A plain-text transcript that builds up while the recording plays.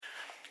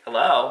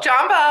Hello.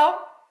 Jumbo.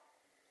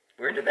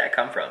 Where did that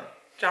come from?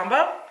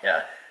 Jumbo?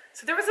 Yeah.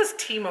 So there was this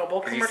T-Mobile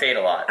Because you say it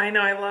a lot. I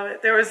know, I love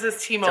it. There was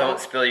this T-Mobile. Don't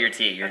spill your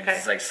tea. You're Okay.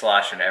 just like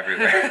sloshing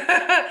everywhere.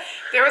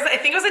 I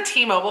think it was a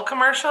T-Mobile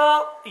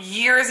commercial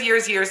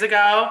years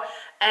ago.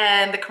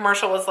 And the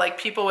commercial was like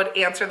people would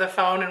answer the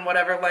phone in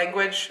whatever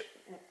language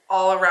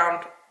all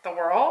around the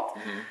world.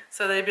 Mm-hmm.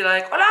 So they'd be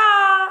like,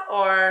 hola,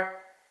 or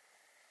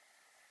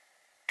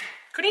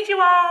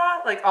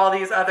konnichiwa, like all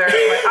these other,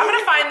 like, I'm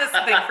gonna find this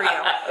thing for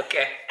you.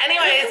 Okay.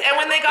 Anyways, and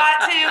when they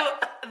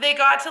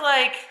got to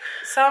like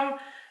some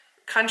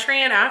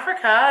country in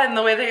Africa, and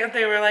the way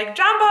they were like,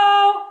 Jumbo!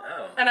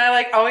 Oh. And I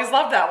like always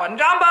loved that one.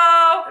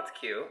 Jumbo! That's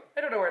cute.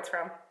 I don't know where it's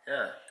from.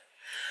 Yeah.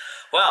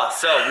 Well,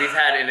 so we've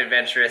had an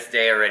adventurous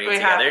day already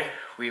together.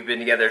 We've been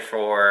together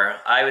for,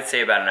 I would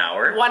say, about an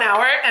hour. 1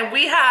 hour, and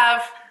we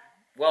have...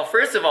 Well,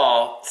 first of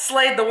all...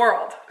 Slayed the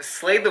world.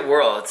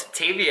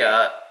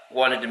 Tavia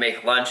wanted to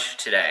make lunch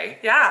today.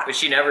 Yeah. But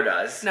she never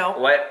does. No.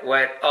 What?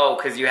 Oh,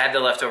 because you had the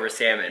leftover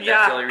salmon. Yeah.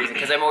 That's the only reason.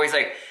 Because I'm always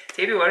like,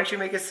 Tavia, why don't you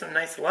make us some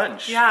nice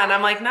lunch? Yeah, and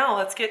I'm like, no,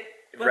 let's get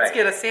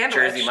a sandwich.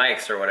 Jersey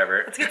Mike's or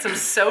whatever. Let's get some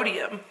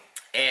sodium.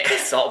 And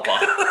salt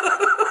bomb.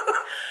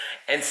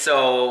 And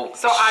so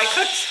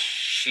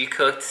she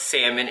cooked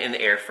salmon in the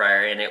air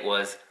fryer, and it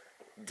was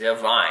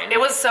divine. It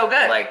was so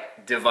good.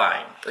 Like,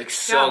 divine. Like,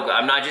 so good.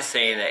 I'm not just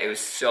saying that. It was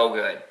so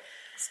good.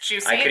 It's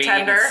juicy, I could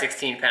tender. have eaten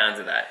 16 pounds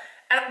of that.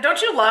 And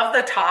don't you love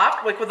the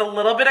top, like with a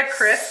little bit of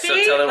crispy?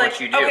 So tell them what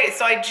you do. Okay,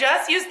 so I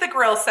just use the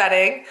grill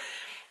setting,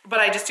 but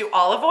I just do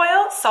olive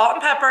oil, salt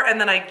and pepper, and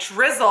then I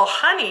drizzle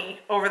honey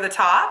over the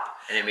top.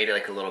 And it made it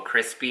like a little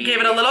crispy. Gave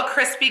it a little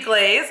crispy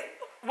glaze.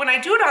 When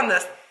I do it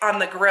on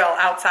the grill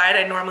outside,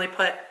 I normally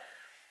put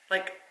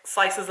like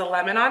slices of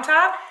lemon on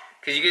top.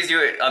 Because you guys do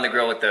it on the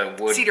grill with the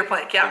wood. Cedar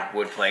plank, yeah. The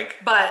wood plank.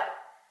 But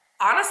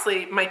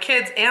honestly, my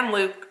kids and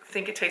Luke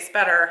think it tastes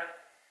better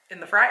in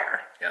the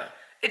fryer. Yeah.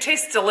 It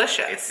tastes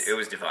delicious. It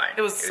was divine.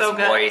 It was so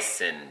good.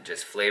 Moist and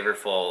just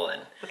flavorful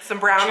and with some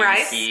brown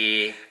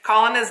juicy rice.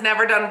 Colin has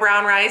never done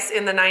brown rice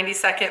in the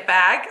 90-second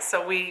bag,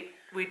 so we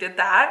did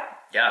that.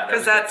 Yeah, that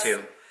was good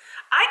too.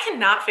 I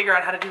cannot figure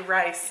out how to do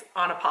rice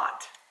on a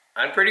pot.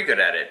 I'm pretty good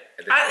at it.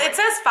 It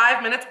says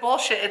 5 minutes.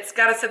 Bullshit. It's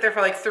got to sit there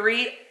for like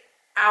 3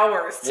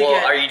 hours to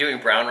Well, are you doing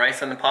brown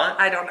rice on the pot?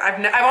 I don't.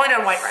 I've only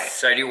done white rice.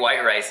 So I do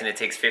white rice, and it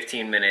takes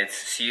 15 minutes.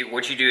 So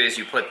what you do is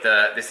you put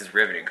this is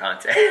riveting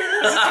content.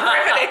 This is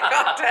riveting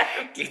content.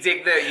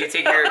 You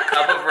take your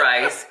cup of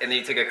rice, and then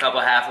you take a cup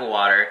of half of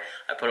water.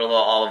 I put a little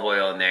olive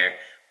oil in there.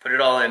 Put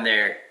it all in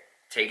there.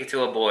 Take it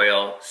to a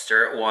boil.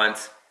 Stir it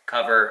once.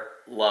 Cover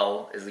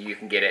low as you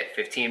can get it.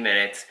 15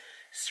 minutes.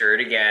 Stir it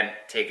again.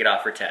 Take it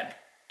off for 10.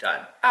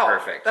 Done. Oh,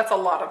 perfect. That's a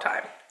lot of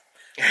time.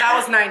 That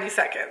was 90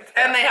 seconds.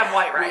 And they have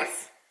white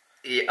rice.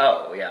 Yeah,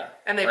 oh, yeah.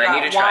 And they've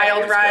got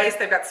wild rice.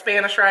 They've got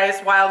Spanish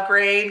rice, wild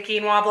grain,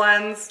 quinoa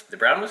blends. The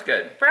brown was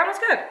good. Brown was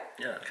good.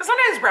 Yeah. Because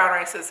sometimes brown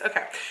rice is...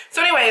 Okay.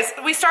 So anyways,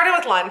 we started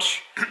with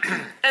lunch.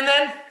 And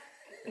then...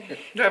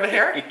 Do I have a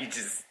hair? It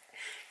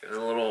was a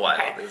little wild.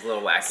 Okay. It was a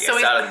little wacky. So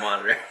I saw it on the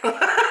monitor.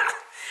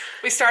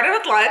 We started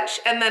with lunch,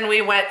 and then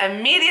we went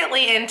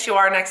immediately into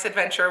our next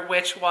adventure,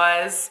 which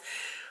was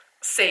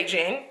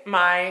saging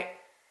my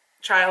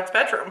child's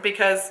bedroom,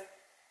 because...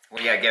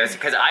 Well, yeah,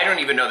 because I don't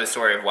even know the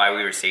story of why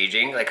we were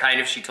saging. Like,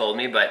 kind of she told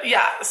me, but...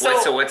 Yeah,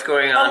 so what's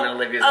going on in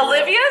Olivia's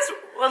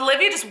room?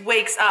 Olivia just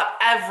wakes up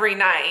every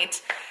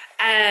night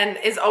and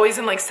is always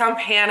in, like, some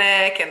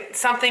panic, and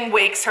something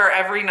wakes her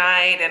every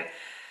night, and...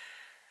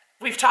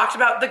 We've talked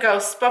about the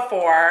ghosts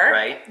before.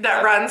 Right.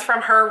 That runs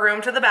from her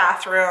room to the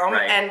bathroom.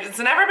 Right. And it's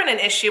never been an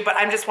issue, but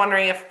I'm just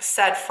wondering if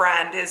said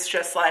friend is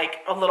just like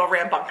a little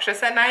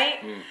rambunctious at night.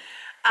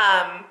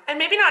 And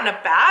maybe not in a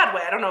bad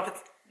way. I don't know if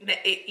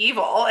it's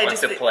evil. Wants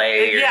to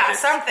play. Yeah,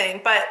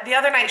 something. But the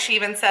other night she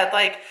even said,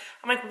 like,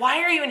 I'm like, why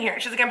are you in here?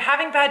 She's like, I'm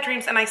having bad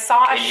dreams, and I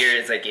saw in here.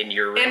 It's like in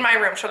your room? In my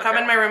room. She'll come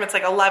in my room. It's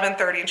like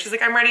 11:30, and she's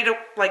like, I'm ready to,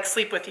 like,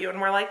 sleep with you.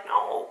 And we're like,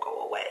 no,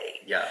 go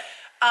away. Yeah.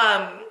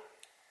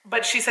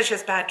 But she says she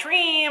has bad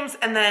dreams,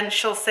 and then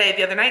she'll say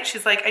the other night,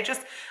 she's like,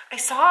 I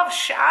saw a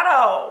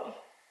shadow.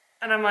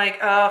 And I'm like,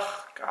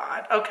 oh,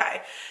 God.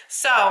 Okay.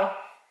 So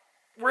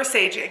we're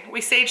saging.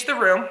 We saged the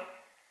room.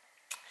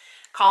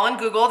 Colin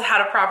Googled how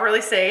to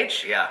properly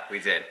sage. Yeah, we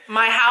did.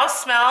 My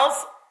house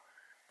smells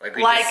like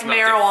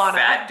marijuana.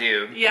 Fat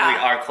dude.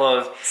 Yeah. Our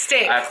clothes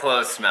stink. Our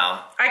clothes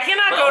smell. I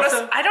cannot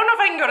I don't know if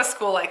I can go to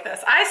school like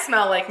this. I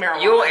smell like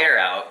marijuana. You'll air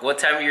out. What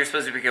time are you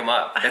supposed to pick him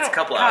up? That's a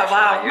couple hours.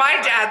 Wow.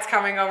 My dad's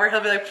coming over. He'll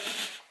be like,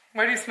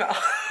 where do you smell?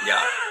 Yeah.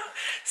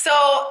 So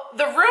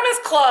the room is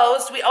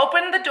closed. We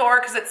opened the door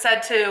because it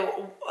said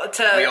to.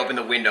 We opened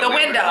the window. The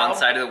window. One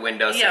side of the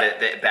window so that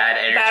the bad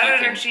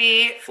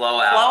energy can flow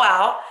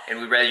out.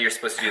 And we read you're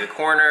supposed to do the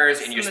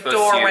corners, and you're supposed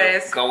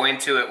to go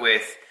into it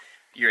with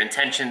your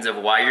intentions of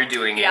why you're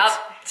doing it. Yep.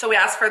 So we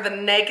asked for the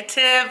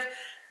negative,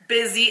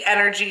 busy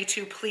energy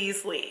to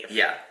please leave.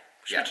 Yeah.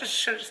 Should have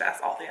just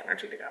asked all the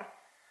energy to go.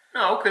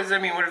 No, because, I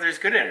mean, what if there's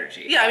good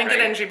energy? Yeah, I mean, good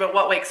energy, but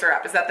what wakes her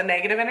up? Is that the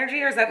negative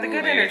energy, or is that the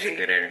good energy? It's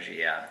good energy,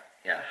 yeah.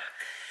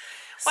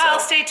 Well,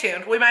 stay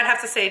tuned. We might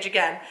have to sage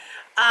again.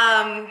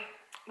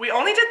 We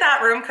only did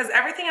that room because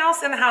everything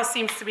else in the house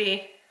seems to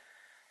be,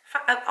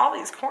 all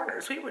these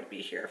corners, we would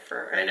be here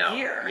for a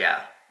year.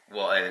 Yeah.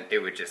 Well, and it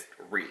would just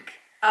reek.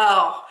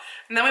 Oh,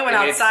 and then we went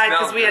outside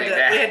because we really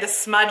had to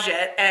smudge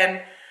it,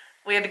 and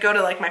we had to go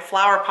to like my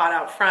flower pot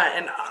out front,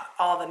 and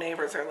all the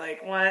neighbors are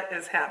like, "What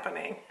is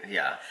happening?"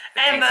 Yeah.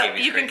 And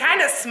you can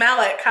kind of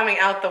smell it coming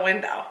out the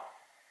window.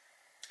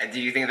 And do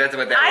you think that's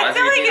what that was? I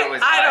feel like it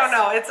was I us? don't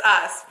know. It's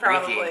us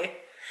probably. Reeking.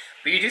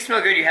 But you do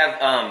smell good. You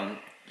have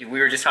we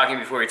were just talking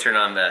before we turned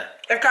on the.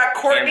 I've got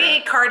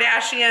Kourtney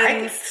Kardashian. I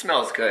think it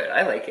smells good.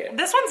 I like it.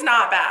 This one's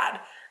not bad.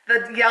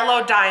 The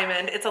yellow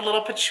diamond. It's a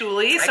little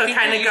patchouli, so it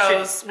kind of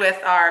goes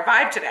with our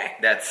vibe today.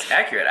 That's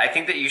accurate. I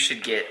think that you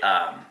should get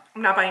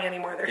I'm not buying any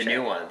more of their the shit.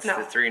 new ones. No.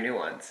 The 3 new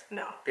ones.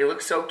 No. They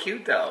look so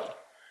cute though.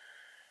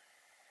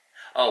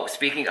 Oh,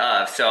 speaking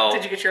of, so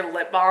Did you get your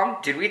lip balm?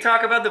 did we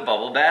talk about the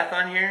bubble bath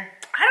on here?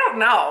 I don't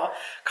know.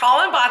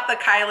 Colin bought the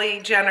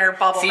Kylie Jenner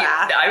bubble See,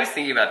 bath. I was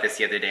thinking about this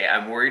the other day.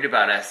 I'm worried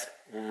about us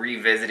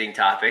revisiting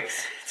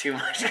topics too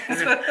much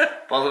because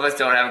both of us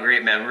don't have a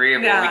great memory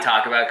of what we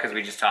talk about because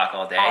we just talk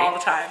all day. All the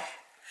time.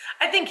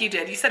 I think you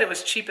did. You said it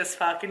was cheap as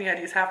fuck and you had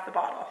to use half the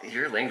bottle.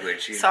 Your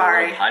language. She's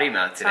Sorry. a little potty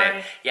mouth today.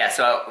 Sorry. Yeah,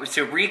 so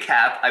to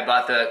recap, I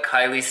bought the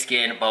Kylie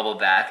Skin bubble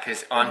bath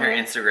because on her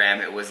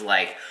Instagram it was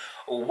like,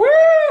 woo!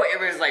 It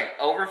was like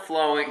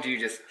overflowing. Do you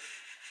just...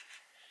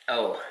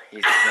 Oh,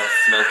 you smell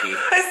smoky.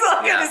 I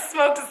still kind of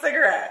smoked a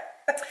cigarette.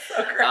 That's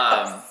so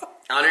gross.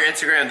 On her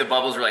Instagram, the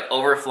bubbles were like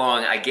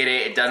overflowing. I get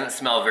it. It doesn't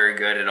smell very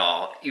good at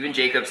all. Even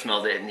Jacob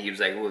smelled it and he was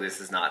like, "Oh, this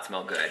does not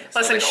smell good." It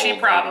smells Listen, like she old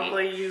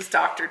probably lady. used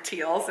Dr.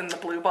 Teal's in the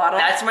blue bottle.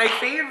 That's my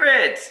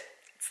favorite.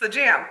 It's the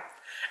jam.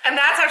 And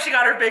that's how she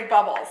got her big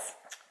bubbles.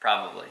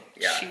 Probably,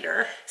 yeah.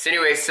 Cheater. So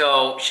anyway,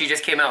 so she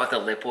just came out with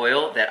a lip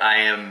oil that I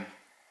am...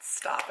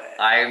 Stop it.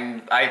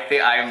 I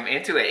think I'm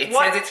into it. It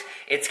says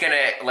it's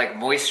gonna like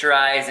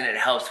moisturize and it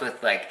helps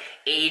with like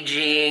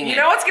aging. You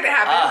know what's gonna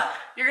happen?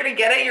 You're gonna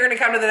get it, you're gonna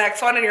come to the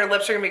next one and your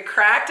lips are gonna be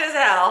cracked as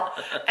hell.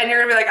 And you're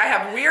gonna be like, I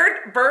have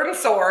weird burn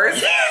sores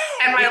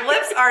and my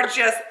lips are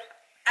just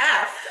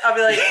effed. I'll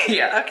be like,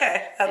 Yeah.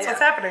 Okay, that's what's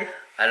happening.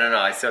 I don't know.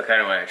 I still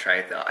kind of want to try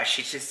it though.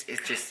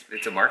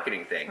 It's a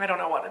marketing thing. I don't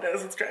know what it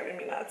is. It's driving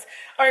me nuts.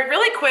 All right,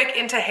 really quick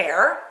into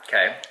hair.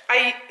 Okay.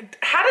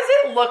 How does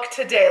it look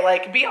today?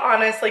 Like, be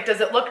honest. Like,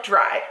 does it look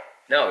dry?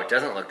 No, it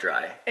doesn't look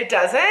dry. It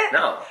doesn't?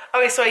 No.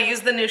 Okay, so I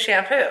use the new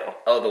shampoo.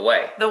 Oh, the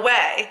way. The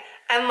Way.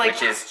 And like,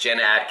 Which is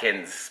Jenna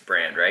Atkins'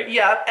 brand, right?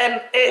 Yeah,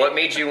 and What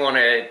made you want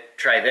to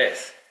try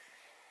this?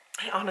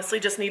 I honestly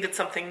just needed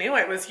something new.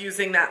 I was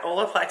using that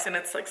Olaplex and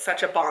it's like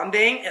such a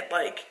bonding. It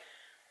like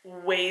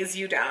weighs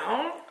you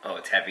down. Oh,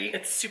 it's heavy.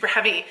 It's super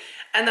heavy.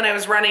 And then I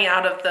was running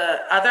out of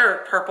the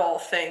other purple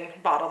thing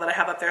bottle that I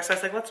have up there. So I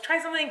was like, let's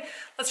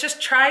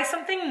just try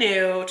something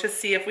new to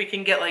see if we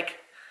can get like...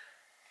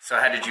 So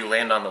how did you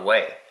land on the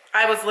way?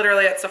 I was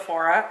literally at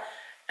Sephora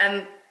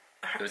and...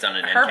 It was on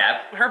an end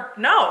cap?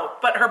 No,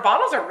 but her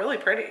bottles are really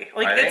pretty.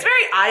 Like, Are they? it's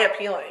very eye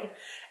appealing.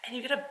 And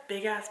you get a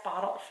big ass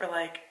bottle for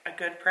like a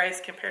good price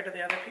compared to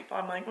the other people.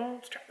 I'm like,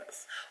 let's try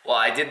this. Well,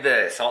 I did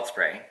the salt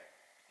spray.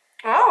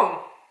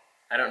 Oh.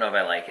 I don't know if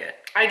I like it.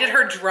 I did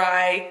her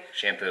dry...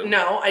 Shampoo?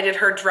 No, I did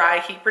her dry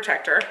heat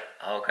protector.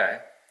 Oh, okay.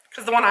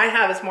 Because the one I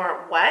have is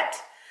more wet.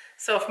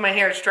 So if my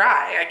hair is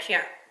dry, I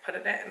can't put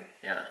it in.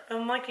 Yeah.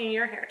 I'm liking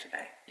your hair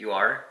today. You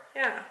are?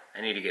 Yeah.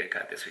 I need to get a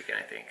cut this weekend,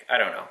 I think. I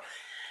don't know.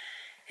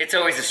 It's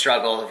always a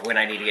struggle of when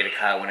I need to get a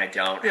cut, when I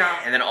don't. Yeah.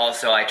 And then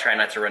also I try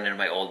not to run into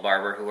my old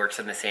barber who works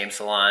in the same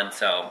salon.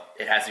 So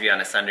it has to be on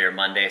a Sunday or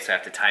Monday, so I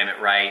have to time it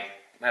right.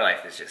 My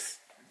life is just...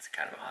 It's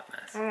kind of a hot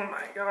mess. Oh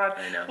my God.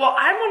 I know. Well,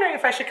 I'm wondering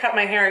if I should cut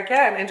my hair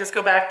again and just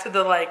go back to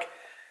the like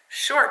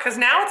short. Because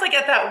now it's like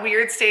at that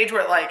weird stage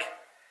where it like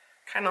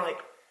kind of like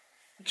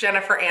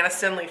Jennifer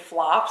Aniston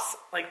flops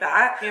like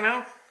that, you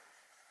know?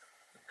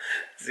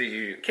 So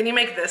you... Can you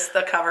make this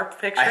the cover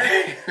picture?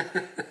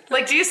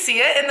 Like, do you see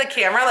it in the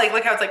camera? Like,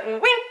 look how it's like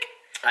wink.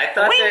 I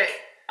thought Wink.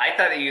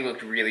 that you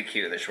looked really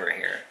cute in the short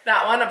hair.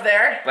 That one up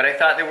there. But I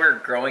thought they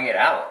were growing it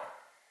out.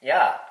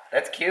 Yeah,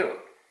 that's cute.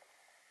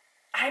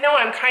 I know,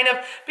 I'm kind of,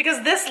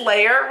 because this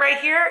layer right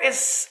here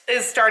is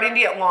starting to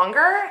get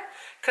longer.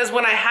 Because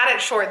when I had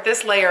it short,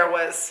 this layer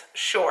was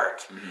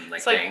short.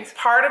 Like so bangs.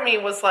 Part of me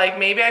was like,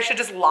 maybe I should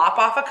just lop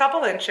off a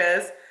couple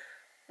inches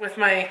with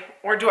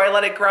or do I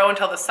let it grow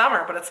until the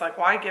summer? But it's like,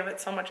 why give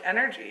it so much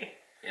energy?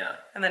 Yeah.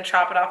 And then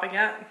chop it off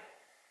again.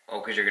 Oh,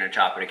 because you're going to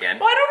chop it again?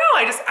 Well, I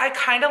don't know. I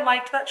kind of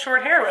liked that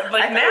short hair. But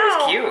like I thought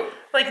now, it was cute.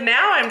 Like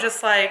now I'm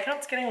just like, oh,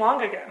 it's getting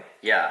long again.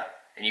 Yeah.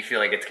 And you feel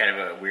like it's kind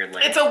of a weird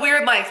length. It's a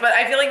weird length, but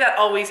I feel like that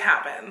always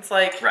happens.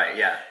 Like, Right,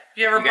 yeah. Have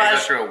you ever gotta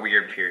buzzed? go through a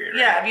weird period, right?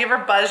 Yeah, have you ever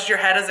buzzed your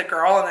head as a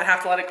girl and then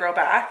have to let it grow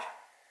back?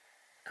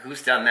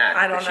 Who's done that?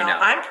 I don't Does she know.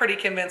 I'm pretty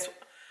convinced.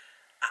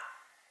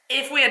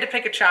 If we had to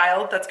pick a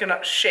child that's gonna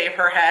shave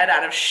her head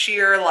out of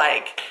sheer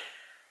like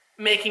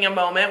making a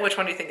moment, which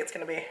one do you think it's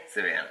gonna be?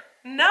 Savannah.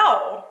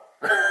 No,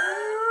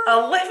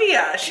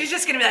 Olivia. She's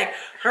just gonna be like,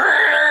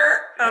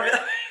 I'll be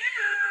like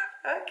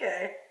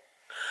okay.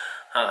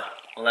 Huh.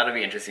 Well, that'll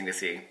be interesting to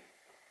see.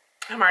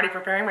 I'm already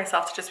preparing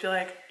myself to just be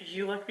like,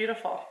 you look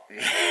beautiful.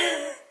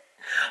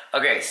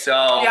 Okay,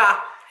 so Yeah,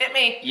 hit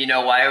me. you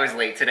know why I was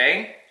late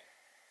today?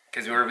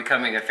 Because we were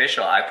becoming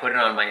official. I put it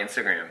on my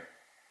Instagram.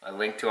 A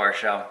link to our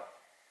show.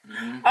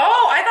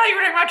 Oh, I thought you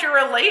were talking about your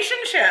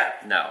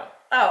relationship. No.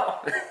 Oh.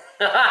 Did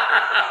you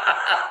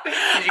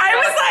I feel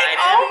was like, excited?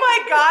 oh my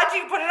God,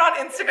 you put it on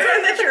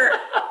Instagram that you're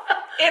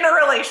in a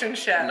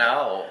relationship.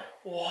 No.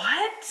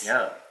 What?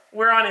 Yeah.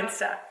 We're on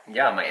Insta.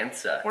 Yeah, my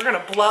Insta. We're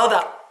going to blow them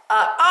up.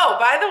 Oh,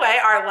 by the way,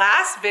 our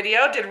last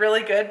video did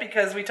really good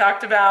because we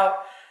talked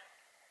about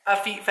a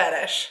feet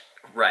fetish.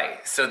 Right.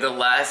 So I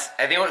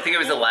think it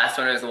was the last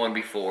one. It was the one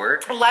before.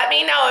 Let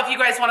me know if you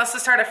guys want us to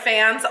start a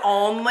fans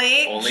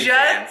only.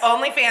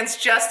 OnlyFans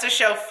just to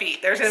show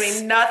feet. There's going to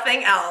be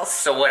nothing else.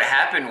 So what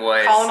happened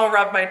was... Colin will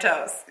rub my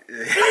toes.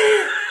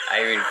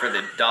 I mean, for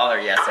the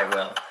 $1, yes, I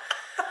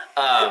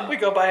will. We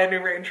go buy a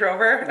new Range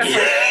Rover.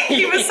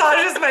 He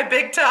massages my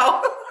big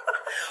toe.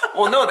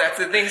 Well, no, that's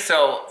the thing.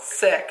 So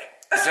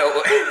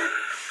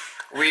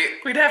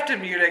we'd have to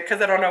mute it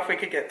because I don't know if we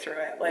could get through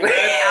it. Like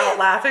without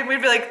laughing,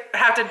 we'd be like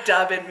have to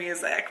dub in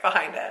music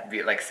behind it.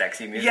 Be like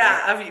sexy music.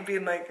 Yeah, of you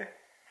being like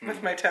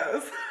with my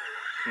toes.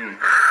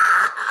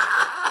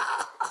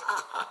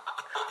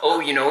 Oh,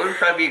 you know what would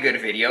probably be a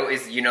good video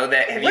is have you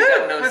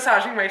gotten those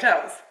massaging my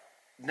toes?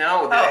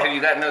 No, have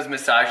you gotten those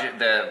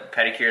the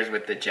pedicures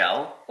with the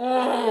gel?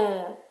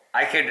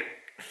 I could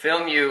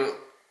film you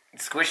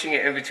squishing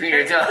it in between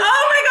your toes.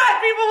 Oh my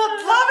God, people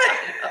would love it.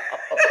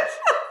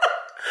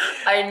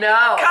 I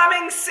know.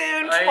 Coming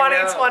soon,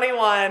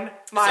 2021.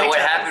 So what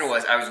happened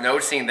was I was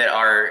noticing that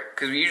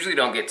because we usually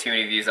don't get too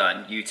many views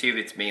on YouTube,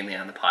 it's mainly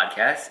on the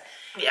podcast.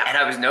 Yeah. And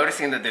I was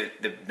noticing that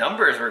the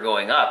numbers were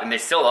going up, and they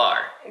still are.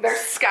 They're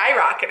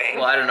skyrocketing.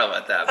 Well, I don't know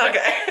about that. But,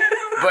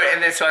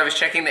 okay. So I was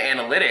checking the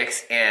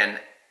analytics, and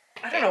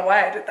I don't know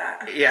why I did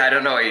that. Yeah, I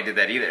don't know why you did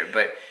that either.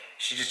 But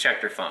she just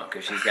checked her phone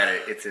because she's got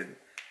it's a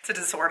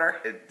disorder.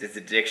 It's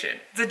addiction.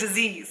 It's a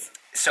disease.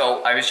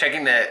 So I was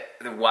checking the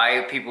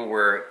why people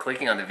were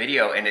clicking on the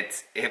video, and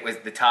it was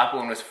the top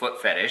one was foot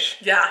fetish.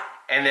 Yeah.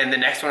 And then the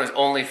next one was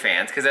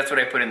OnlyFans because that's what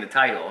I put in the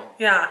title.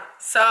 Yeah.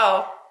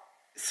 So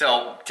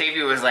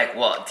Tavia was like,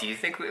 "Well, do you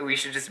think we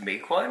should just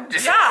make one?"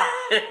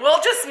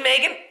 We'll just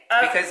make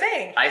a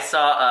thing. I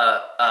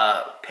saw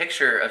a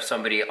picture of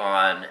somebody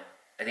on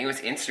I think it was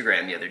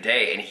Instagram the other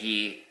day, and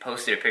he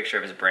posted a picture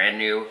of his brand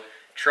new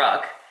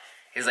truck.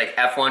 He's like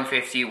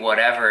F-150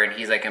 whatever, and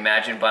he's like,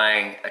 imagine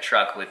buying a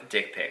truck with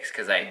dick pics,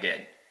 because I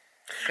did.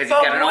 Because he's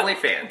got an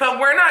OnlyFans. But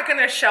we're not going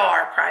to show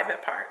our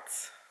private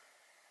parts.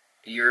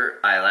 Your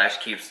eyelash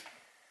keeps...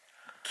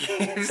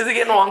 Is it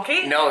getting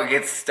wonky? No, it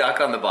gets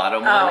stuck on the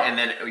bottom one, and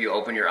then you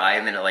open your eye,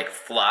 and then it like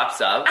flops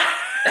up.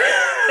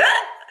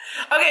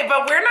 Okay,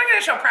 but we're not going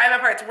to show private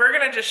parts. We're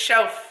going to just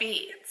show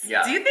feet.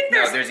 Yeah. Do you think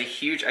there's a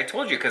huge... I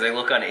told you, because I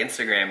look on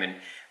Instagram, and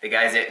the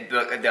guys...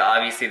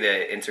 obviously,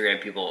 the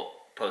Instagram people...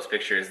 post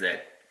pictures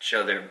that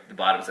show the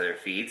bottoms of their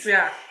feet.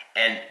 Yeah.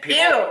 And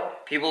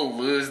people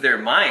lose their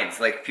minds.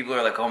 Like, people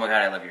are like, oh my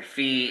God, I love your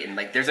feet. And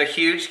like, there's a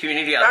huge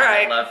community out there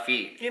that love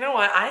feet. You know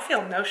what? I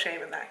feel no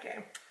shame in that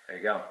game. There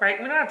you go. Right?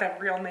 We don't have to have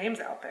real names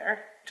out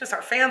there. Just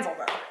our fans will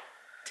know.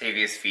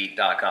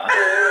 TaviusFeet.com.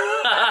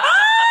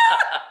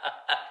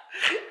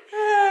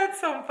 That's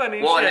some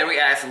funny Well, shit. and then we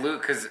asked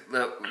Luke, because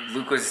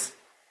Luke was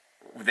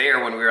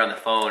there when we were on the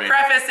phone. And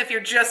Preface, if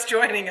you're just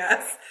joining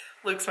us,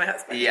 Luke's my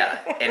husband. Yeah.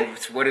 And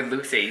what did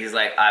Luke say? He's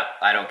like,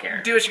 I don't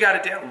care. Do what you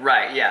gotta do.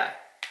 Right, yeah.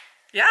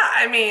 Yeah,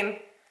 I mean,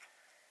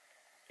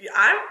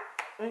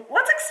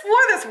 let's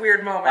explore this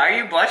weird moment. Why are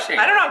you blushing?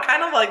 I don't know, I'm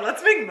kind of like,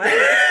 let's make money.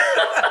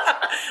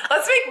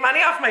 Let's make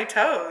money off my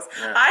toes.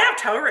 Yeah. I have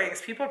toe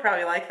rings. People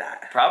probably like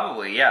that.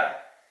 Probably, yeah.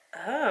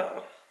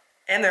 Oh.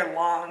 And they're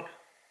long.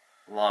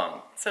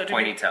 Long. So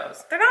pointy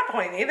toes. They're not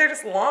pointy, they're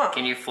just long.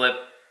 Can you flip?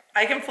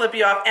 I can flip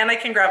you off, and I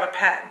can grab a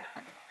pen.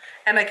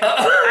 And I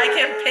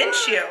can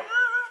pinch you.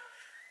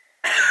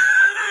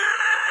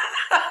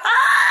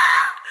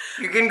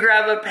 You can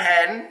grab a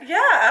pen?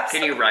 Yeah,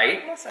 absolutely. Can you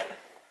write? Listen.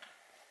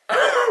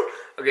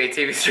 Okay,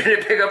 Tavi's trying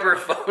to pick up her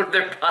phone with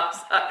her pop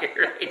socket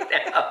right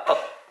now.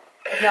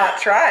 Not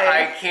trying.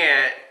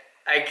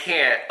 I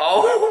can't.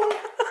 Oh.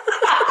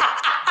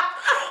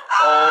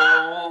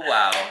 Oh,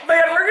 wow.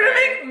 Man, we're going to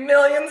make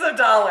millions of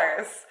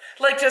dollars.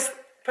 Like, just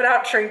put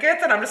out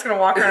trinkets, and I'm just going to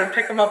walk around and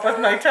pick them up with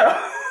my toe.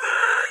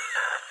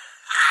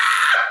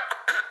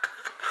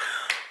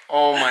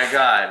 Oh my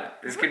God.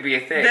 This could be a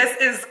thing. This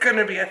is going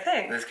to be a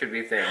thing. This could be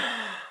a thing.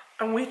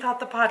 And we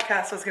thought the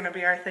podcast was going to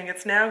be our thing.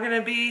 It's now going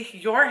to be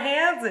your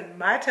hands and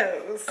my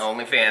toes.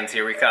 OnlyFans,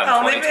 here we come.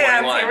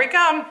 OnlyFans, here we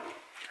come.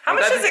 How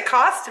much does it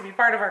cost to be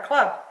part of our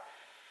club?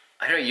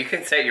 I don't know. You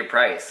can set your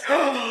price.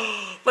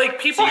 Like,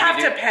 people have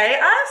to pay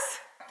us?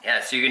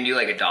 Yeah, so you can do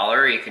like $1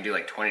 or you can do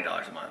like $20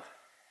 a month.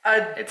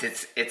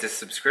 It's a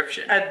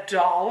subscription. $1?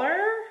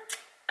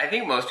 I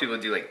think most people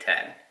do like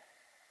 10.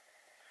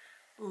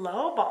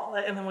 Lowball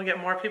it, and then we'll get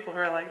more people who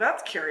are like,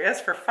 that's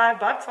curious. For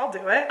 $5, I'll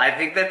do it. I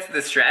think that's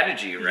the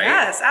strategy, right?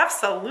 Yes,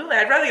 absolutely.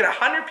 I'd rather get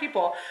 100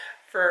 people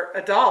for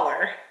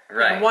 $1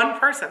 than one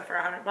person for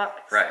 $100.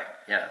 Right,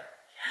 yeah.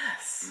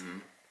 Yes.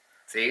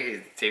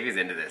 See, Tavi's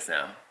into this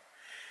now.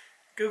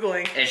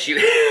 Googling. And she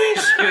was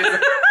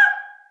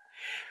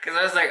because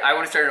I was like, I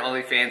want to start an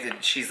OnlyFans,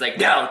 and she's like,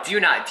 no, do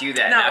not do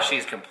that. No. Now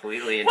she's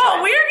completely into Well,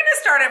 it. we're going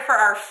to start it for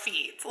our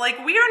feet.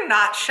 Like, we are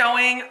not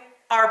showing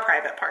our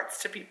private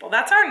parts to people.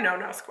 That's our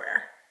no-no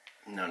square.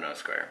 No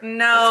square.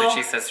 No. That's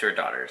what she says to her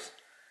daughters.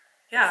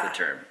 Yeah. That's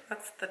the term.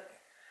 It's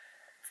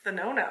the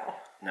no-no.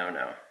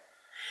 No.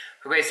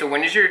 Okay, so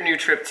when is your new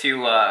trip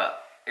to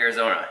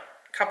Arizona?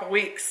 Couple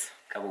weeks.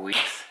 Couple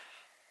weeks?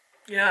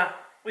 Yeah.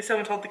 We still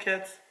haven't told the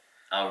kids.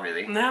 Oh,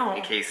 really? No.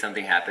 In case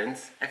something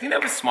happens? I think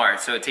that was smart.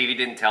 So Tavi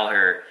didn't tell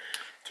her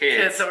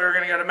kids. That we were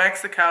going to go to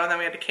Mexico, and then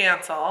we had to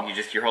cancel.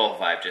 Your whole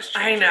vibe just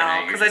I changed.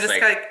 know, because I just I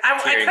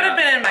could have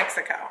been in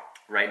Mexico.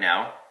 Right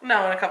now?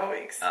 No, in a couple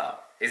weeks. Oh.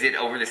 Is it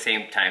over the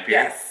same time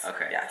period? Yes.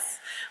 Okay. Yes.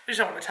 We just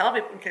don't want to tell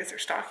people in case they're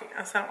stalking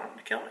us. I don't want them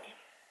to kill me.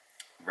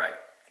 Right.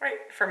 Right.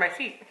 For my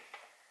feet.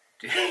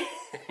 For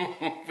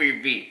your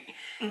feet.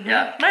 Mm-hmm.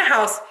 Yeah. My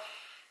house.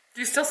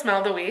 Do you still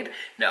smell the weed?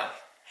 No.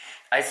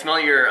 I smell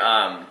your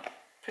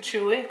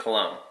Patchouli.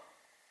 cologne.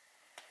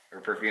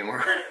 Or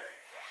perfume.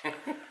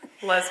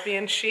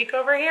 Lesbian chic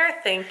over here.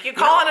 Thank you.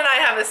 Colin and I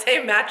have the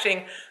same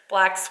matching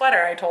black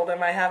sweater. I told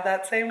him I have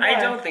that same one. I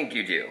don't think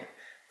you do.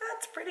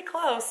 That's pretty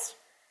close.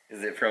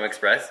 Is it from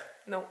Express?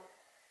 Nope.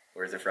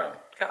 Where's it from?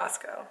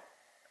 Costco.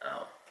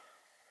 Oh.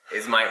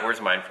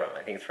 Where's mine from?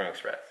 I think it's from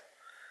Express.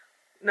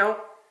 Nope.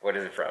 What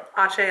is it from?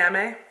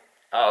 H-A-M-A.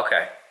 Oh,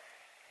 okay.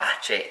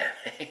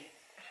 H-A-M-A.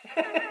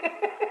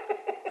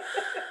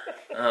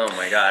 Oh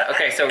my god.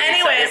 Okay, so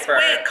anyways,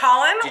 wait,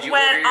 Colin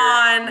went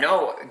on...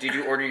 No, did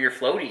you order your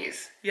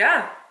floaties?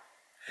 Yeah.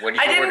 What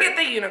did you I order? didn't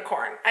get the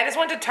unicorn. I just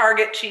went to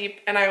Target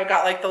cheap, and I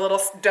got like the little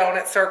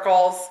donut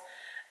circles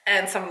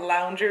and some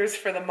loungers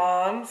for the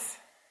moms.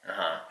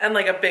 Uh-huh. And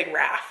like a big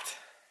raft.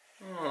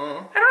 Aww. I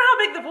don't know how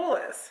big the pool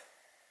is.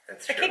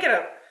 That's true. I can't get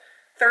a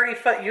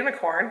 30-foot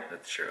unicorn.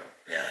 That's true,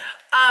 yeah.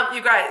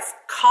 You guys,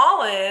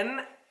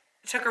 Colin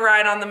took a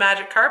ride on the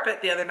magic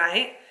carpet the other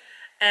night,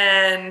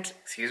 and...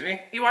 Excuse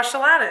me? You watched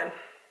Aladdin.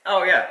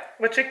 Oh, yeah.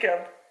 With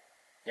Jacob.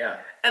 Yeah.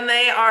 And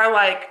they are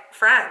like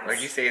friends. Why'd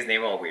you say his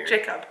name all weird?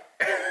 Jacob.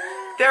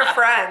 They're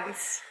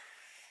friends.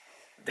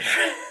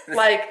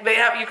 Like,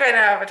 you kind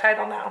of have a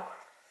title now.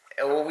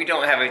 Well, we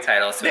don't have a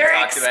title, so they're we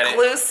talked about it.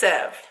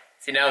 Exclusive.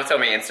 See, now it's on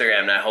my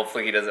Instagram now.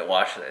 Hopefully he doesn't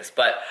watch this.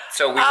 But,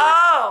 so we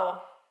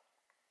Oh.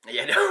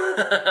 Yeah,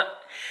 no.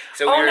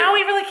 Now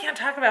we really can't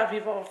talk about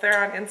people if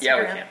they're on Instagram. Yeah,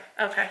 we can.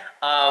 Okay.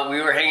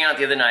 We were hanging out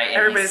the other night, and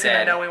Everybody's he said...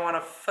 going to know we want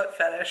to foot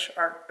fetish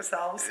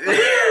ourselves. We were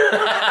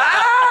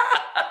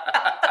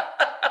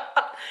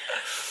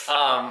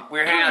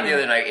hanging out the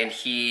other night, and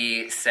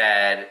he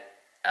said,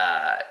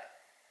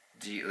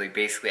 "Do you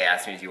basically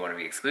asked me, do you want to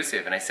be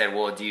exclusive?" And I said,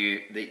 "Well, do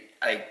you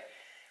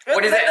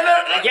what does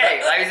that?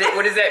 Yeah, I was like,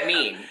 what does that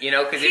mean? You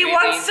know, because he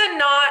wants to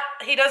not.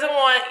 He doesn't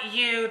want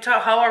you to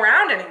hoe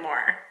around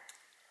anymore.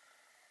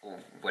 Well,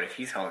 what if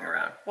he's hoeing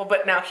around? Well,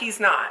 but now he's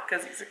not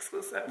because he's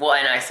exclusive. Well,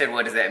 and I said,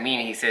 what does that mean?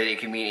 And he said it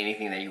can mean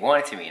anything that you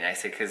want it to mean. And I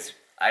said, because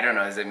I don't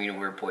know, does that mean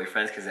we're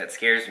boyfriends? Because that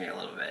scares me a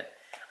little bit.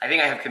 I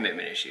think I have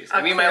commitment issues.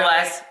 I mean, my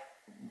last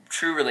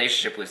true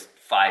relationship was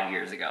 5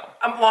 years ago.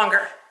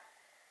 Longer.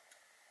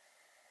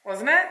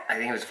 Wasn't it? I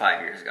think it was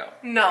 5 years ago.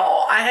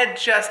 No, I had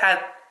just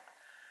had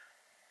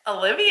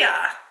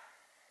Olivia.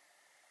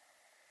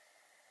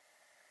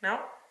 No?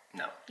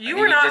 No. You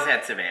were not. You just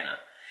had Savannah.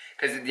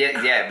 Because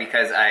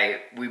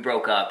we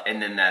broke up,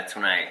 and then that's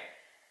when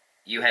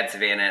you had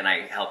Savannah, and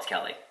I helped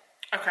Kelly.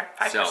 Okay,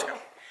 5 years ago.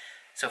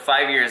 So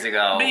 5 years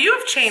ago. But you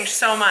have changed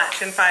so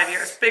much in 5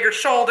 years. Bigger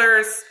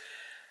shoulders.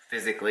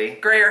 Physically.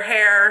 Grayer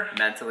hair.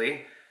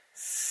 Mentally.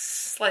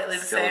 Slightly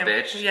the Still same. a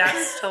bitch.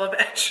 Yes, still a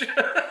bitch.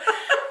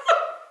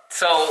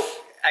 So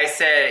I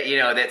said,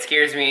 that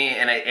scares me,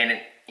 and then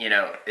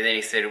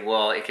he said,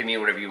 well, it can mean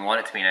whatever you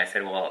want it to mean. And I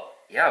said, well,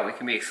 yeah, we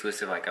can be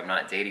exclusive. Like, I'm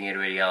not dating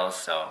anybody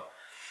else, so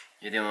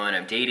you're the only one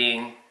I'm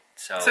dating.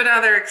 So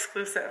now they're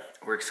exclusive.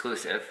 We're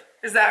exclusive.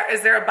 Is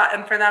there a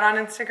button for that on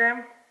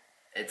Instagram?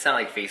 It's not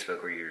like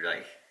Facebook where you're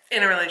like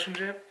in a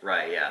relationship.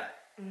 Right, yeah.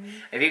 Mm-hmm.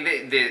 I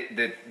think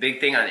the big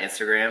thing on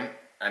Instagram,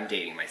 I'm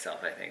dating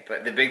myself, I think,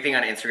 but the big thing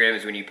on Instagram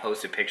is when you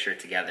post a picture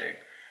together.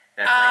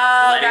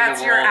 That's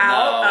that's your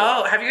out.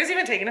 Oh, have you guys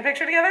even taken a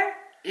picture together?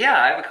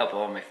 Yeah, I have a couple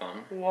on my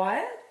phone.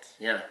 What?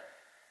 Yeah.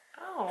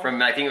 Oh.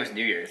 From I think it was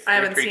New Year's. I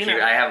haven't seen cute.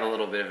 him. I have a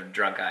little bit of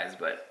drunk eyes,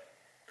 but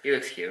he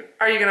looks cute.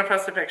 Are you gonna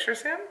post a picture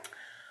soon?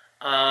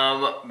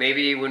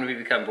 Maybe when we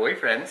become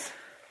boyfriends.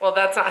 Well,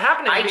 that's not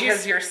happening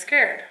because you're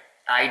scared.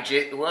 You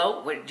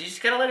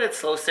just gotta let it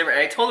slow simmer. And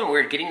I told him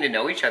we're getting to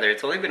know each other.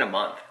 It's only been a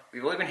month.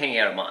 We've only been hanging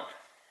out a month.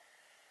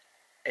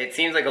 It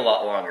seems like a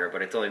lot longer,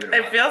 but it's only been a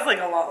month. It feels like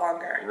a lot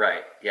longer.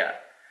 Right, yeah.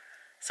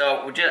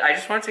 So I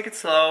just want to take it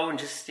slow and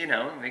just,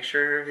 make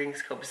sure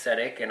everything's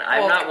copacetic. And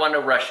I'm not one to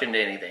rush into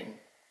anything.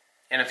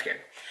 And I'm scared.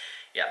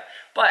 Yeah.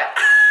 But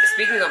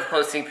speaking of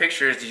posting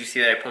pictures, did you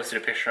see that I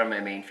posted a picture on my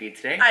main feed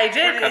today? I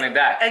did. We're coming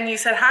back. And you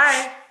said,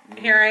 hi,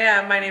 here I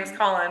am. My name's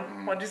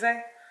Colin. What'd you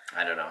say?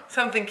 I don't know.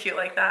 Something cute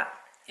like that.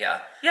 Yeah.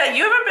 Yeah,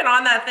 you haven't been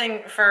on that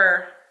thing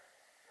for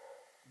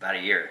About a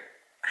year.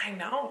 I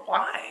know.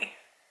 Why?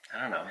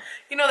 I don't know.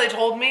 You know, they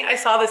told me, I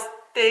saw this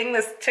thing,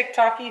 this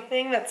TikTok-y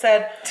thing that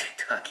said,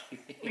 TikTok.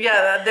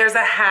 yeah, there's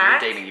a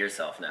hack. You're dating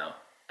yourself now.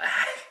 A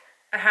hack.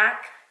 A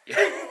hack?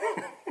 Yeah.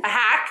 A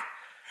hack?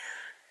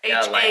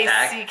 Yeah, life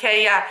hack.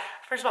 H-A-C-K, yeah.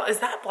 First of all, is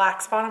that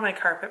black spot on my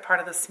carpet part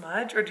of the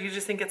smudge? Or do you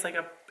just think it's like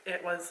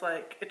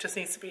it just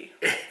needs to be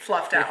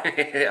fluffed out?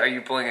 Are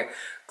you pulling a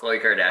Khloe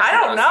Kardashian? I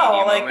don't know,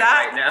 OCD like moment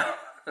that. right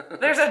now?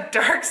 There's a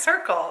dark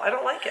circle. I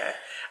don't like it.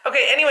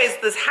 Okay, anyways,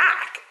 this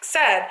hack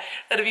said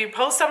that if you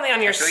post something on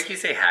your... I feel like you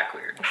say hack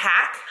weird.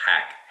 Hack?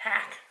 Hack.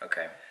 Hack.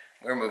 Okay,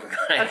 we're moving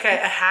on. Okay,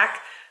 a hack.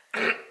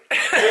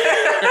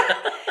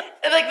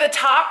 Like the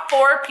top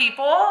 4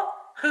 people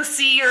who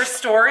see your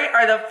story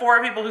are the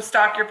 4 people who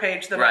stalk your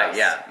page the most. Right,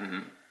 yeah. Mm-hmm.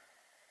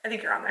 I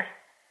think you're on there.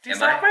 Do you Am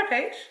stalk I? my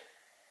page?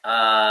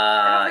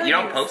 You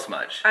don't post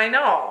much. I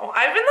know.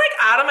 I've been like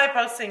out of my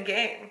posting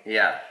game.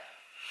 Yeah.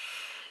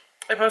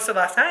 I posted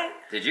last night.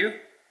 Did you?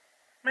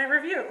 My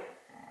review.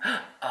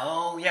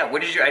 Oh, yeah.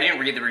 What did you... I didn't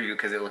read the review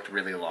because it looked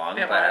really long,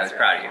 It but I was was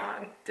proud of really you.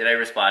 long. Did I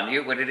respond to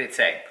you? What did it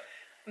say?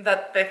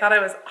 That they thought I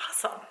was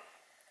awesome.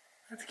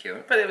 That's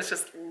cute. But it was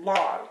just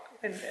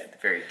long-winded.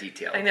 Very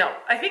detailed. I know.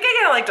 I think I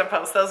kind of like to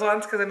post those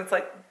ones because then it's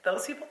like,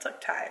 those people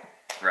took time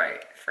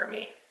Right. for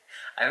me.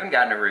 I haven't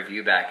gotten a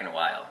review back in a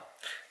while.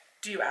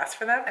 Do you ask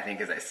for them? I think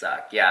because I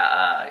suck.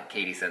 Yeah,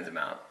 Katie sends them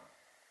out.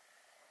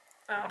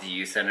 Oh. Do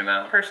you send them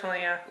out? Personally,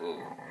 yeah.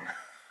 Ooh.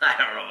 I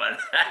don't know about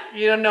that.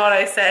 You don't know what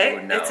I say?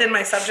 Oh, no. It's in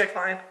my subject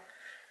line.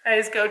 I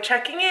just go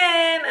checking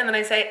in, and then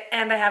I say,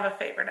 and I have a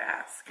favor to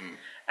ask.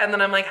 And then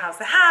I'm like, how's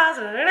the house?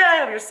 I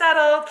hope you're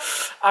settled.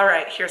 All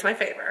right, here's my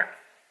favor.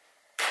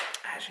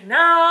 As you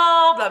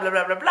know, blah, blah,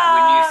 blah, blah,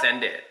 blah. When you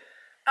send it.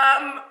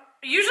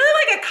 Usually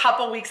like a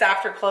couple weeks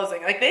after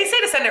closing. Like they say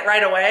to send it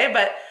right away,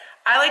 but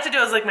I like to do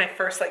it as like my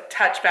first like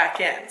touch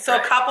back in. So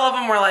Right. a couple of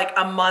them were like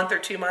a month or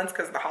 2 months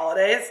because of the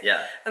holidays.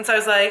 Yeah. And so I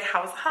was like,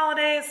 how was the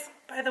holidays?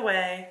 By the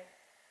way,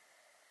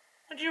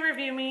 would you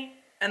review me?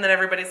 And then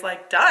everybody's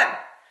like, done.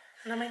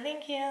 And I'm like,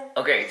 thank you.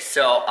 Okay,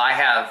 so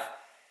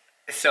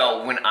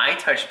when I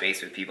touch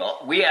base with people,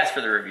 we ask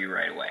for the review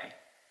right away.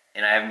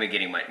 And I haven't been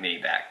getting many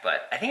back,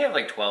 but I think I have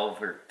like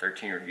 12 or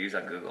 13 reviews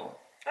on Google.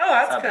 Oh,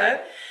 that's Not good.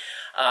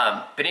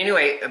 bad. But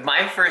anyway,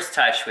 my first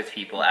touch with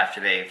people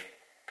after they've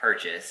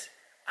purchased,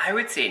 I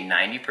would say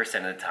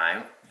 90% of the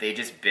time, they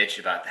just bitch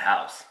about the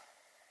house.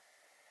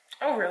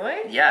 Oh,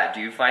 really? Yeah, do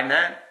you find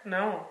that?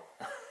 No.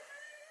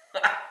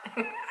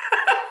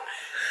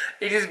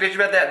 They just bitch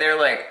about that. They're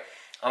like,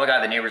 oh my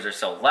God, the neighbors are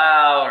so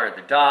loud, or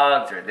the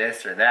dogs, or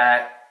this or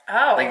that.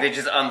 Oh. Like they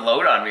just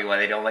unload on me why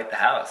they don't like the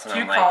house. And Do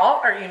you I'm like,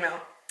 call or email?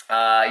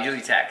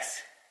 Usually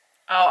text.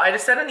 Oh, I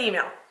just sent an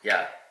email.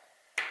 Yeah.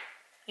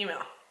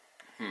 Email.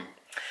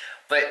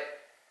 But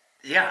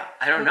yeah,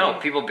 I don't know.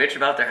 People bitch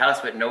about their house,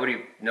 but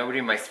nobody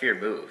in my sphere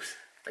moves.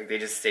 Like they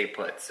just stay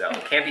put. So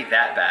it can't be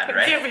that bad,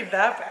 right? It can't be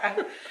that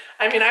bad.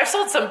 I mean, I've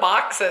sold some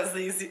boxes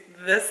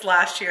this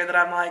last year that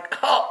I'm like,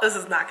 oh, this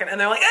is not gonna. And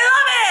they're like, I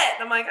love it.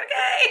 And I'm like,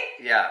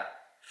 okay. Yeah.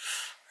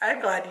 I'm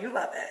glad you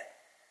love it.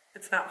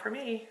 It's not for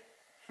me.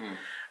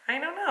 I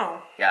don't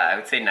know. Yeah, I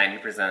would say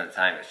 90% of the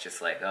time it's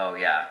just like, oh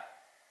yeah,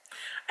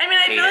 I mean,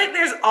 I Hate feel it. like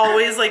there's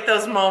always like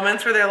those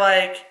moments where they're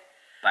like,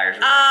 buyer's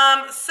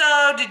remorse.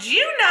 so did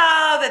you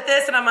know that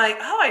this? And I'm like,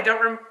 oh, I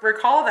don't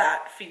recall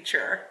that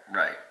feature.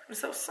 Right. I'm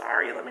so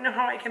sorry. Let me know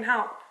how I can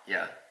help.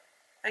 Yeah.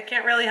 I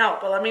can't really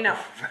help, but let me know.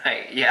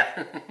 Right. Yeah.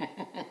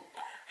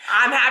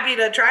 I'm happy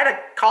to try to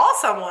call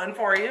someone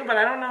for you, but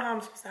I don't know how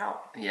I'm supposed to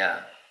help.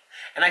 Yeah.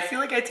 And I feel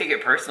like I take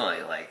it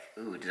personally. Like,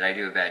 ooh, did I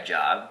do a bad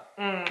job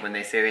when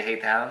they say they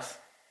hate the house?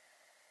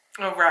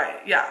 Oh, right.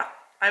 Yeah.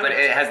 But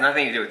it has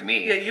nothing to do with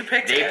me. Yeah, you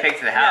picked it. They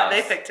picked the house.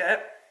 Yeah, they picked it.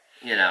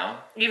 You know?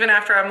 Even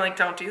after I'm like,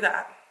 don't do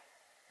that.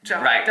 Don't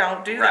do Right.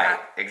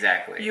 that.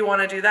 Exactly. You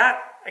want to do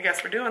that? I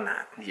guess we're doing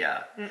that.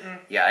 Yeah.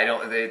 Yeah, I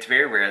don't. It's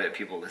very rare that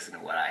people listen to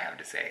what I have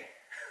to say.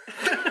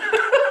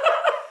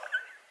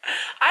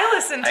 I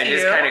listen to I you.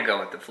 just kind of go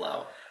with the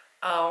flow.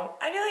 Oh,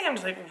 I feel like I'm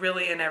just like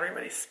really in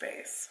everybody's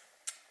space.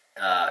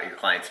 Your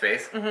client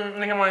space? Mm-hmm.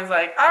 Like I'm always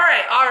like, all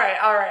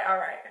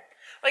right.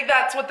 Like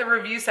that's what the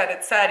review said.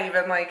 It said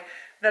even like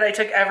that I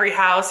took every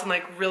house and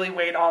like really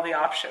weighed all the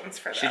options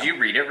for them. Should you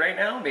read it right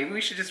now? Maybe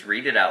we should just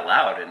read it out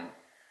loud and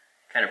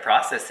kind of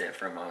process it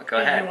for a moment. Go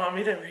ahead. You want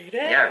me to read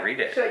it? Yeah, read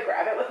it. Should I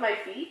grab it with my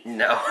feet?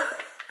 No.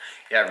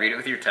 Yeah, read it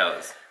with your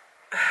toes.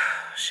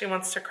 She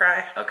wants to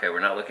cry. Okay, we're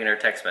not looking at our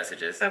text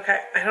messages. Okay,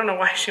 I don't know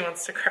why she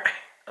wants to cry.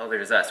 Oh,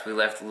 there's us. We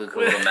left Luke a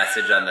little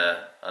message on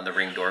the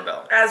Ring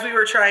doorbell. As we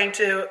were trying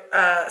to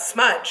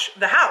smudge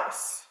the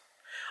house.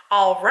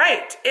 All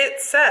right, it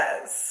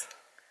says.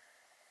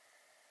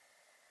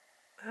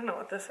 I don't know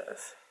what this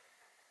is.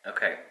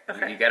 Okay.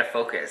 Okay. You gotta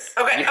focus.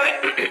 Okay.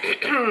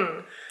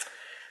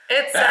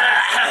 It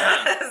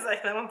says,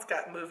 like, that one's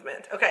got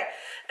movement. Okay.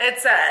 It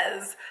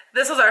says,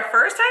 this was our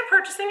first time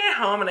purchasing a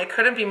home, and I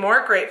couldn't be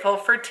more grateful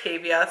for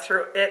Tavia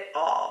through it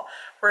all.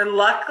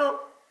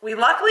 We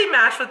luckily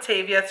matched with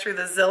Tavia through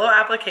the Zillow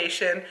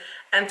application,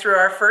 and through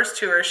our first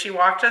tour, she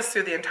walked us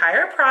through the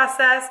entire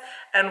process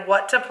and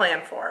what to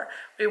plan for.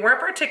 We weren't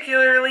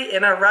particularly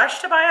in a rush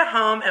to buy a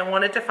home and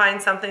wanted to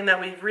find something that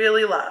we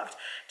really loved.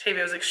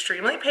 Tavia was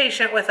extremely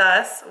patient with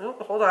us. Ooh,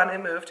 hold on,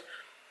 it moved.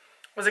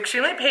 Was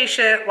extremely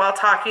patient while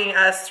talking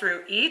us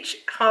through each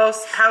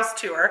house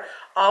tour,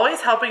 always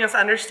helping us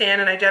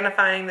understand and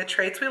identifying the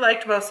traits we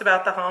liked most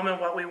about the home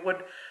and what we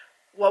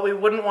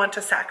wouldn't want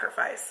to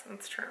sacrifice.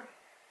 That's true.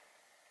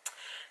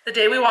 The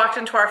day we walked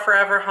into our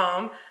forever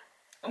home,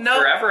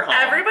 forever home.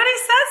 Everybody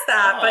says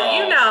that, but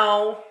you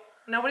know,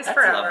 nobody's That's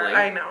forever. lovely.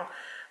 I know.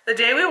 The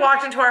day we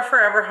walked into our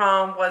forever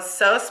home was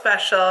so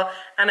special,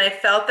 and I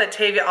felt that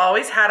Tavia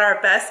always had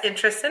our best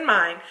interests in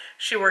mind.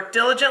 She worked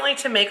diligently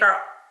to make sure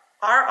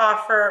our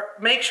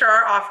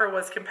offer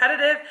was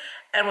competitive,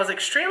 and was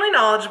extremely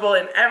knowledgeable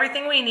in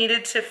everything we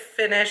needed to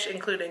finish,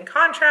 including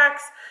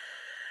contracts,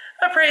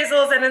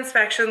 appraisals, and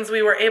inspections.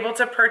 We were able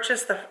to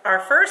purchase our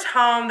first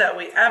home that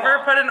we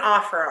ever put an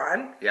offer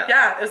on.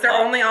 Yeah, it was their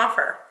only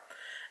offer.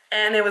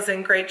 And it was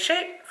in great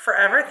shape.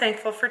 Forever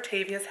thankful for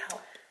Tavia's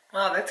help.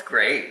 Wow, that's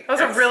great. It was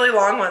a really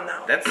long one,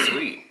 though. That's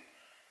sweet.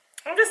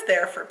 I'm just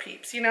there for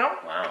peeps, you know?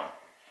 Wow.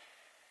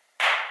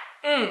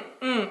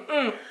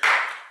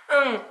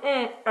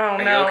 Oh, Are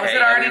you no. okay? Is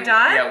it already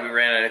done? Yeah, we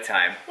ran out of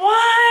time.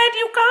 What,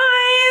 you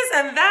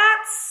guys? And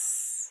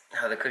that's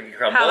How the cookie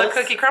crumbles. how the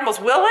cookie crumbles.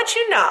 We'll let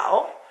you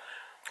know.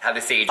 How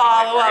the sage.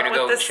 Follow We're up gonna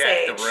go with the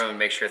check sage. the room,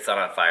 make sure it's not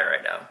on fire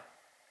right now.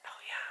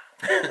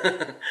 Oh,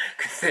 yeah.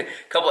 'Cause a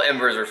couple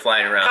embers were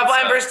flying around. A couple so-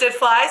 embers did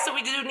fly, so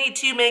we do need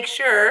to make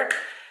sure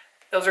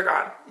those are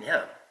gone.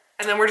 Yeah.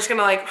 And then we're just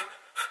gonna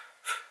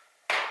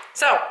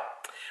So,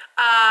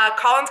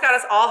 Colin's got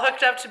us all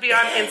hooked up to be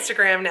on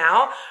Instagram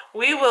now.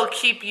 We will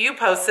keep you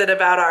posted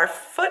about our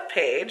foot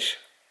page.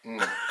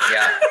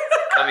 Yeah.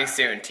 Coming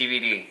soon.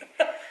 TBD.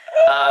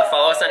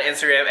 Follow us on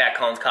Instagram at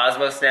Collins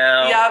Cosmos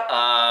now. Yep.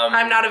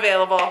 I'm not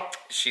available.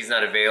 She's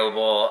not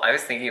available. I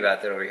was thinking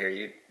about that over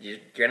here. You're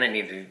gonna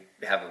need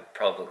to have a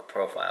public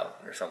profile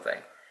or something.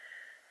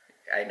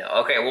 I know.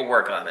 Okay, we'll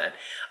work on that.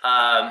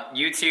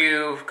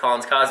 YouTube,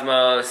 Collins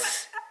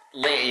Cosmos.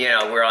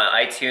 We're on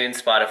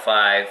iTunes,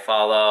 Spotify.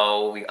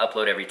 Follow. We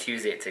upload every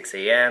Tuesday at 6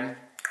 a.m.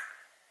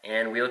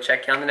 And we'll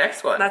check you on the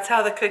next one. That's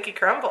how the cookie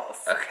crumbles.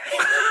 Okay.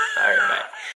 All right, bye.